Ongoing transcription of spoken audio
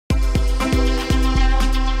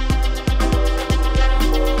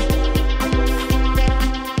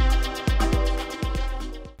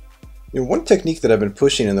One technique that I've been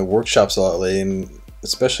pushing in the workshops a lot lately, and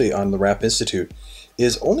especially on the Wrap Institute,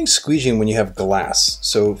 is only squeegeeing when you have glass.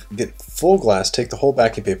 So get full glass, take the whole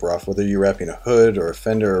backing paper off, whether you're wrapping a hood or a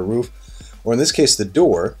fender or a roof, or in this case the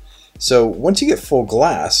door. So once you get full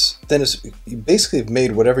glass, then you basically have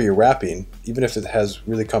made whatever you're wrapping, even if it has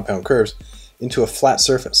really compound curves, into a flat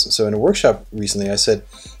surface. So in a workshop recently I said,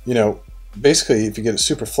 basically if you get it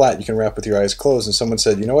super flat you can wrap with your eyes closed, and someone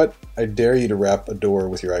said, you know what, I dare you to wrap a door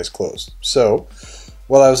with your eyes closed. So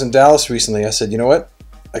while I was in Dallas recently, I said, you know what,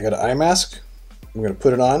 I got an eye mask, I'm going to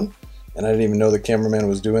put it on, and I didn't even know the cameraman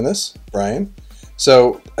was doing this, Brian.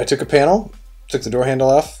 So I took a panel, took the door handle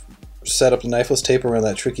off, set up the knifeless tape around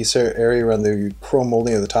that tricky area around the chrome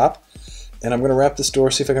molding at the top, and I'm going to wrap this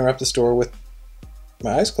door, see if I can wrap this door with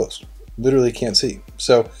my eyes closed. Literally can't see.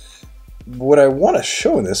 So what I want to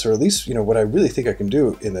show in this, or at least what I really think I can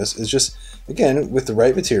do in this, is just, again, with the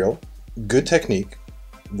right material, good technique,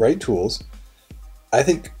 right tools, I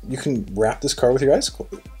think you can wrap this car with your eyes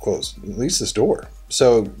closed, at least this door.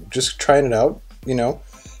 So just trying it out,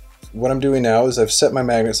 what I'm doing now is I've set my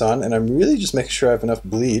magnets on, and I'm really just making sure I have enough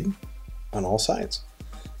bleed on all sides.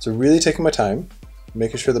 So really taking my time,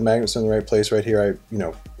 making sure the magnets are in the right place right here. I,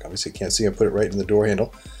 obviously can't see, I put it right in the door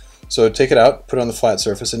handle. So take it out, put it on the flat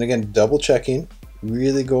surface, and again, double checking,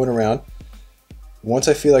 really going around. Once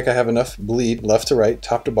I feel like I have enough bleed left to right,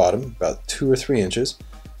 top to bottom, about 2 or 3 inches,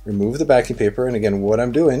 remove the backing paper, and again, what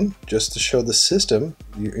I'm doing, just to show the system,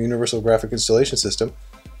 Universal Graphic Installation System,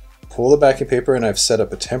 pull the backing paper, and I've set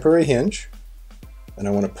up a temporary hinge, and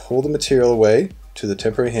I want to pull the material away to the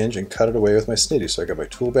temporary hinge and cut it away with my snitty. So I got my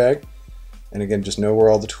tool bag, and again, just know where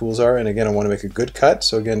all the tools are, and again, I want to make a good cut,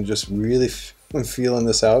 so again, just really feeling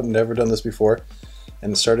this out, never done this before,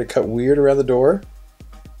 and started to cut weird around the door,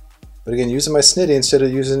 but again, using my snitty instead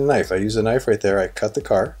of using a knife. I use a knife right there, I cut the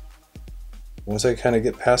car. Once I kind of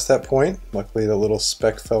get past that point, luckily the little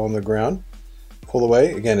speck fell on the ground, pull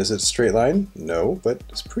away. Again, is it a straight line? No, but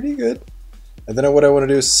it's pretty good. And then what I want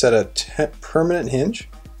to do is set a permanent hinge.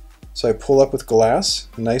 So I pull up with glass,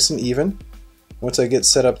 nice and even. Once I get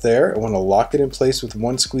set up there, I want to lock it in place with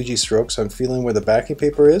one squeegee stroke, so I'm feeling where the backing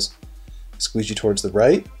paper is. Squeegee towards the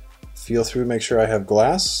right, feel through, make sure I have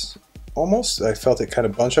glass, almost. I felt it kind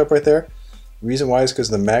of bunch up right there. Reason why is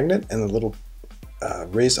because of the magnet and the little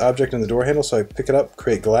raised object in the door handle, so I pick it up,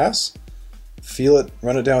 create glass, feel it,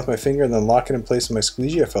 run it down with my finger, and then lock it in place with my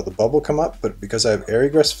squeegee. I felt the bubble come up, but because I have air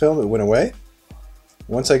egress film, it went away.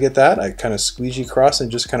 Once I get that, I kind of squeegee across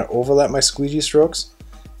and just kind of overlap my squeegee strokes.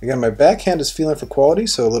 Again, my backhand is feeling for quality,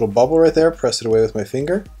 so a little bubble right there, press it away with my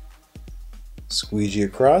finger. Squeegee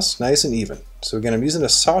across, nice and even. So again, I'm using a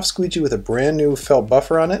soft squeegee with a brand new felt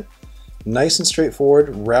buffer on it. Nice and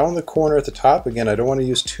straightforward, round the corner at the top. Again, I don't want to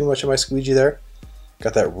use too much of my squeegee there.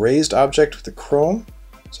 Got that raised object with the chrome,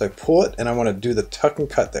 so I pull it and I want to do the tuck and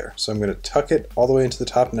cut there. So I'm going to tuck it all the way into the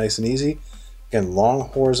top, nice and easy. Again, long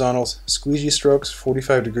horizontal squeegee strokes,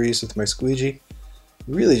 45 degrees with my squeegee.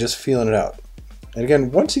 Really just feeling it out. And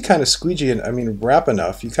again, once you kind of squeegee and wrap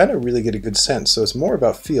enough, you kind of really get a good sense. So it's more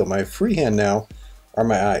about feel. My freehand now are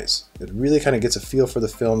my eyes. It really kind of gets a feel for the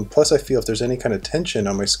film. Plus I feel if there's any kind of tension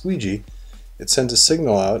on my squeegee, it sends a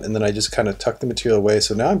signal out, and then I just kind of tuck the material away.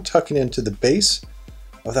 So now I'm tucking into the base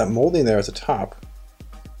of that molding there at the top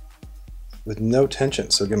with no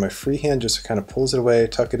tension. So again, my free hand just kind of pulls it away,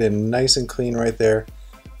 tuck it in nice and clean right there,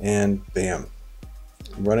 and bam.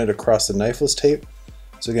 Run it across the knifeless tape.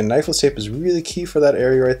 So again, knifeless tape is really key for that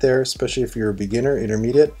area right there, especially if you're a beginner,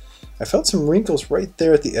 intermediate. I felt some wrinkles right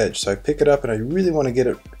there at the edge, so I pick it up and I really want to get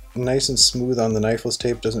it nice and smooth on the knifeless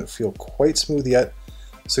tape. Doesn't feel quite smooth yet.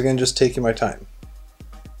 So again, just taking my time.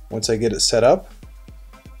 Once I get it set up,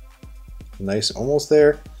 nice, almost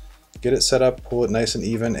there, get it set up, pull it nice and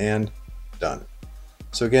even, and done.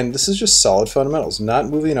 So again, this is just solid fundamentals, not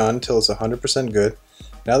moving on until it's 100% good.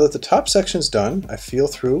 Now that the top section's done, I feel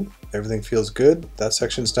through, everything feels good, that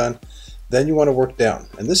section's done, then you want to work down.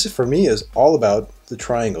 And this is, for me, is all about the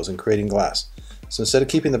triangles and creating glass. So instead of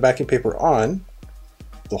keeping the backing paper on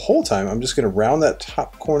the whole time, I'm just going to round that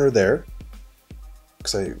top corner there,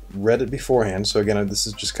 because I read it beforehand. So again, this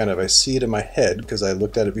is just kind of, I see it in my head because I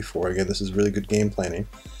looked at it before. Again, this is really good game planning.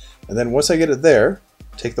 And then once I get it there,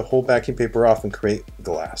 take the whole backing paper off and create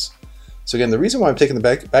glass. So again, the reason why I'm taking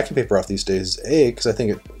the backing paper off these days is A, because I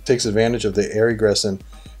think it takes advantage of the air egress and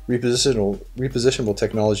repositionable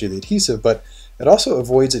technology of the adhesive, but it also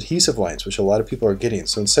avoids adhesive lines, which a lot of people are getting.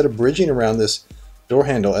 So instead of bridging around this door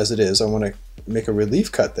handle as it is, I want to make a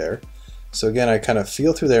relief cut there. So again, I kind of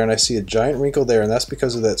feel through there and I see a giant wrinkle there, and that's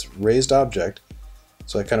because of that raised object.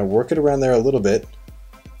 So I kind of work it around there a little bit.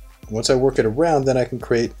 Once I work it around, then I can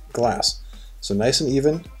create glass. So nice and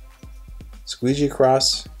even, squeegee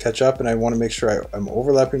across, catch up, and I want to make sure I'm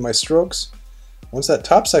overlapping my strokes. Once that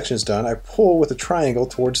top section is done, I pull with a triangle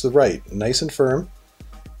towards the right, nice and firm,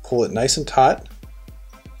 pull it nice and taut.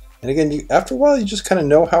 And again, after a while, you just kind of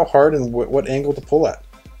know how hard and what angle to pull at.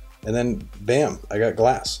 And then, bam, I got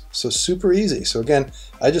glass. So super easy. So again,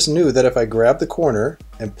 I just knew that if I grabbed the corner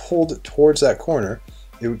and pulled towards that corner,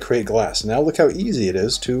 it would create glass. Now look how easy it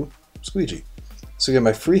is to squeegee. So again,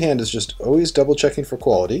 my free hand is just always double checking for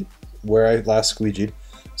quality, where I last squeegeed.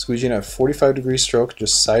 Squeegeeing at 45-degree stroke,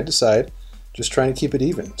 just side to side, just trying to keep it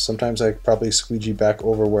even. Sometimes I probably squeegee back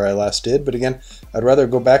over where I last did, but again, I'd rather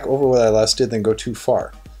go back over where I last did than go too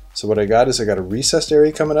far. So what I got is I got a recessed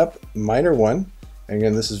area coming up, minor one. And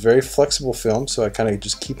again, this is very flexible film, so I kind of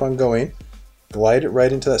just keep on going, glide it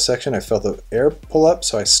right into that section. I felt the air pull up,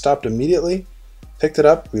 so I stopped immediately, picked it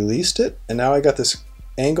up, released it, and now I got this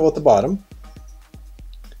angle at the bottom.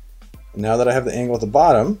 Now that I have the angle at the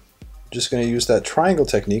bottom, I'm just going to use that triangle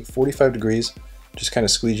technique, 45 degrees, just kind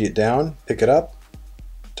of squeegee it down, pick it up,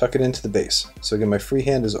 tuck it into the base. So again, my free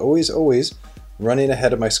hand is always running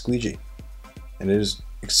ahead of my squeegee. And it is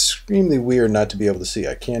extremely weird not to be able to see.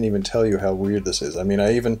 I can't even tell you how weird this is. I mean,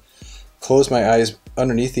 I even closed my eyes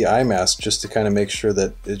underneath the eye mask just to kind of make sure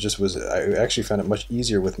that it just was, I actually found it much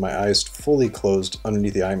easier with my eyes fully closed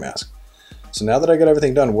underneath the eye mask. So now that I got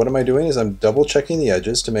everything done, what am I doing is I'm double checking the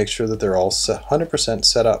edges to make sure that they're all 100%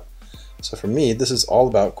 set up. So for me, this is all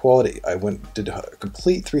about quality. I did a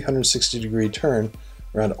complete 360-degree turn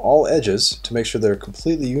around all edges to make sure they're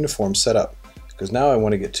completely uniform set up. Because now I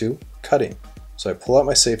want to get to cutting. So I pull out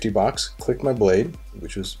my safety box, click my blade,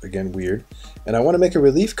 which was again weird, and I want to make a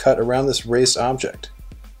relief cut around this raised object.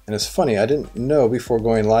 And it's funny, I didn't know before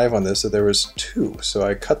going live on this that there was two. So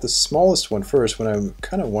I cut the smallest one first when I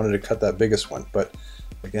kind of wanted to cut that biggest one. But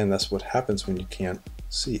again, that's what happens when you can't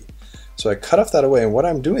see. So I cut off that away, and what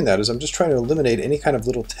I'm doing that is I'm just trying to eliminate any kind of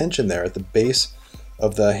little tension there at the base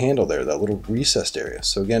of the handle there, that little recessed area.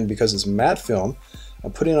 So again, because it's matte film,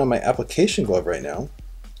 I'm putting on my application glove right now,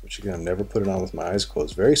 which again, I've never put it on with my eyes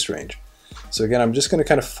closed. Very strange. So again, I'm just going to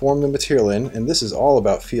kind of form the material in, and this is all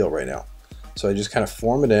about feel right now. So I just kind of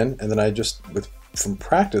form it in, and then I just, from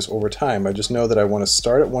practice over time, I just know that I want to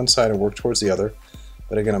start at one side and work towards the other.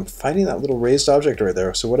 But again, I'm fighting that little raised object right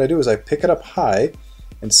there. So what I do is I pick it up high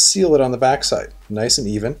and seal it on the back side, nice and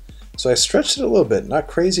even. So I stretched it a little bit, not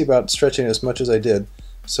crazy about stretching it as much as I did.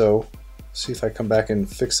 So see if I come back and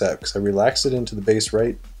fix that, because I relaxed it into the base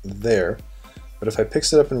right there. But if I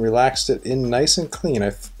picked it up and relaxed it in nice and clean,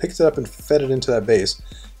 I picked it up and fed it into that base.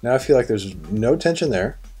 Now I feel like there's no tension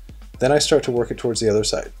there. Then I start to work it towards the other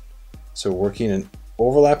side. So working in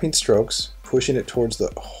overlapping strokes, pushing it towards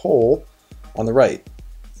the hole on the right.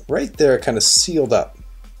 Right there, kind of sealed up.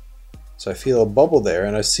 So I feel a bubble there,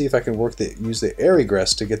 and I see if I can use the air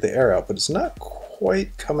egress to get the air out, but it's not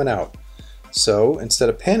quite coming out. So instead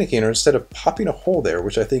of panicking, or instead of popping a hole there,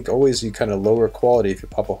 which I think always you kind of lower quality if you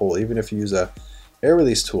pop a hole, even if you use a air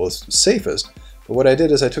release tool, it's safest. But what I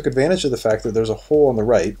did is I took advantage of the fact that there's a hole on the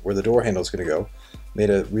right where the door handle is going to go,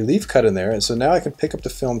 made a relief cut in there, and so now I can pick up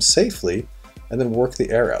the film safely and then work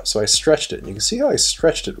the air out. So I stretched it, and you can see how I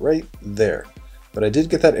stretched it right there. But I did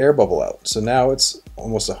get that air bubble out. So now it's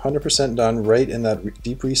almost 100% done right in that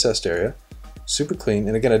deep recessed area. Super clean.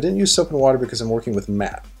 And again, I didn't use soap and water because I'm working with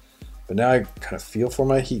matte. But now I kind of feel for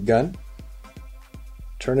my heat gun.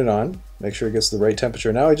 Turn it on. Make sure it gets the right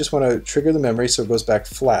temperature. Now I just want to trigger the memory so it goes back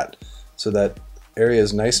flat. So that area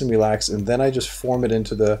is nice and relaxed. And then I just form it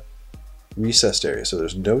into the recessed area. So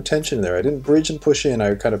there's no tension there. I didn't bridge and push in.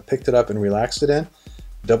 I kind of picked it up and relaxed it in.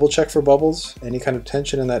 Double check for bubbles, any kind of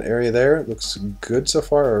tension in that area there. It looks good so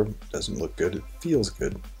far, or doesn't look good, it feels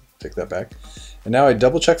good. Take that back. And now I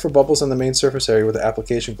double check for bubbles on the main surface area with the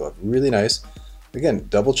application glove. Really nice. Again,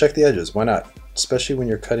 double check the edges, why not? Especially when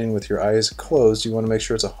you're cutting with your eyes closed, you want to make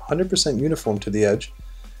sure it's 100% uniform to the edge.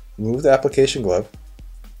 Remove the application glove.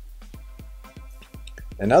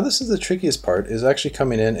 And now this is the trickiest part, is actually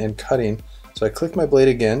coming in and cutting. So I click my blade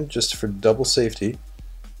again, just for double safety.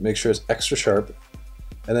 Make sure it's extra sharp.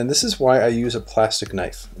 And then this is why I use a plastic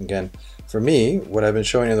knife. Again, for me, what I've been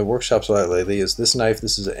showing in the workshops a lot lately is this knife.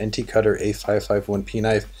 This is an NT Cutter A551P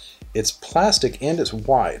knife. It's plastic and it's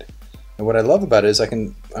wide. And what I love about it is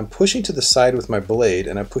I'm pushing to the side with my blade,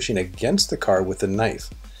 and I'm pushing against the car with the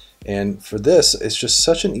knife. And for this, it's just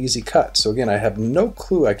such an easy cut. So again, I have no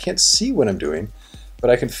clue. I can't see what I'm doing,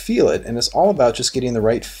 but I can feel it. And it's all about just getting the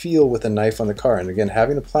right feel with a knife on the car. And again,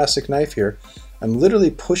 having a plastic knife here, I'm literally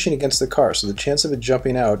pushing against the car, so the chance of it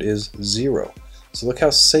jumping out is 0. So look how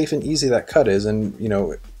safe and easy that cut is, and you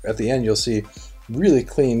know, at the end you'll see really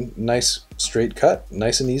clean, nice straight cut,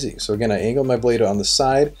 nice and easy. So again, I angled my blade on the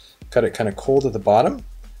side, cut it kind of cold at the bottom,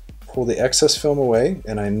 pull the excess film away,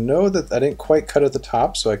 and I know that I didn't quite cut at the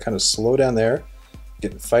top, so I kind of slow down there,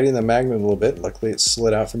 fighting the magnet a little bit. Luckily it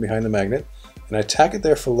slid out from behind the magnet, and I tack it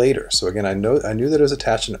there for later. So again, I knew that it was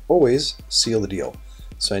attached, and always seal the deal.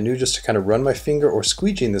 So I knew just to kind of run my finger, or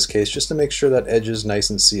squeegee in this case, just to make sure that edge is nice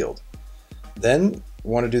and sealed. Then I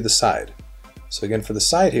want to do the side. So again, for the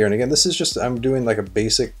side here, and again, this is just, I'm doing like a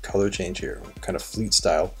basic color change here, kind of fleet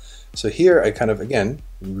style. So here I kind of, again,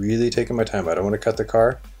 really taking my time. I don't want to cut the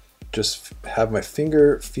car, just have my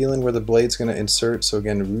finger feeling where the blade's going to insert. So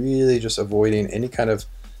again, really just avoiding any kind of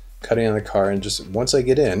cutting on the car, and just once I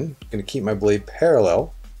get in, I'm going to keep my blade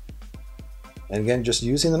parallel. And again, just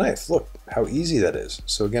using the knife. Look how easy that is.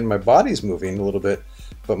 So again, my body's moving a little bit,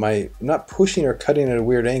 but not pushing or cutting at a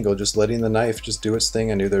weird angle, just letting the knife just do its thing.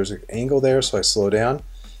 I knew there's an angle there, so I slow down.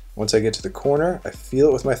 Once I get to the corner, I feel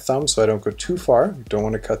it with my thumb so I don't go too far. Don't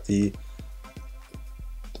want to cut the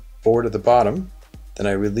board at the bottom. Then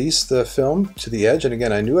I release the film to the edge, and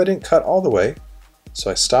again, I knew I didn't cut all the way, so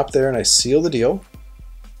I stop there and I seal the deal.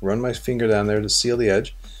 Run my finger down there to seal the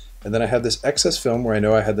edge. And then I have this excess film where I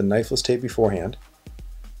know I had the knifeless tape beforehand.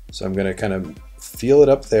 So I'm going to kind of feel it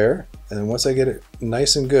up there, and then once I get it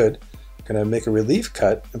nice and good, I'm going to make a relief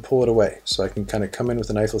cut and pull it away. So I can kind of come in with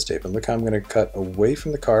the knifeless tape. And look how I'm going to cut away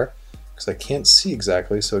from the car, because I can't see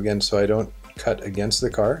exactly. So again, so I don't cut against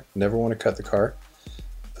the car. Never want to cut the car.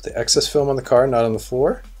 Put the excess film on the car, not on the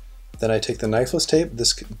floor. Then I take the knifeless tape.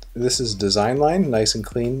 This is design line, nice and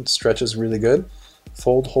clean, stretches really good.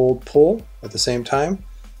 Fold, hold, pull at the same time.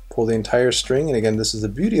 Pull the entire string, and again, this is the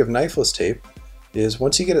beauty of knifeless tape, is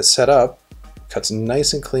once you get it set up, it cuts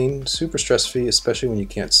nice and clean, super stress-free, especially when you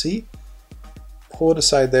can't see. Pull it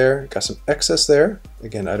aside there, got some excess there.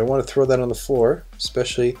 Again, I don't want to throw that on the floor,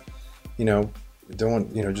 especially,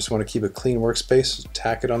 just want to keep a clean workspace.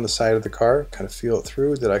 Tack it on the side of the car, kind of feel it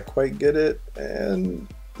through. Did I quite get it? And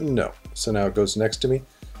no. So now it goes next to me,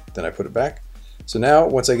 then I put it back. So now,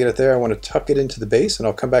 once I get it there, I want to tuck it into the base, and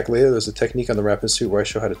I'll come back later. There's a technique on the Wrap Institute where I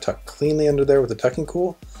show how to tuck cleanly under there with the tucking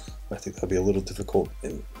tool. I think that'll be a little difficult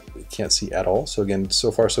and you can't see at all. So again,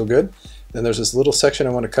 so far so good. Then there's this little section I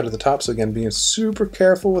want to cut at the top. So again, being super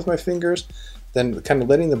careful with my fingers, then kind of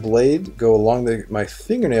letting the blade go along my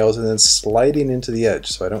fingernails and then sliding into the edge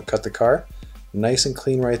so I don't cut the car. Nice and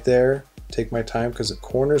clean right there. Take my time because the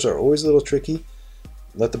corners are always a little tricky.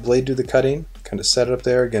 Let the blade do the cutting, kind of set it up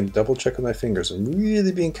there. Again, double check with my fingers. I'm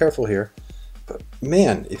really being careful here. But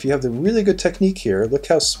man, if you have the really good technique here, look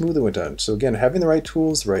how smooth it went down. So again, having the right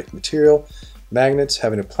tools, the right material, magnets,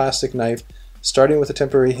 having a plastic knife, starting with a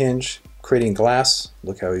temporary hinge, creating glass,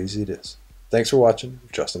 look how easy it is. Thanks for watching.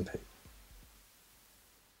 Justin Pate.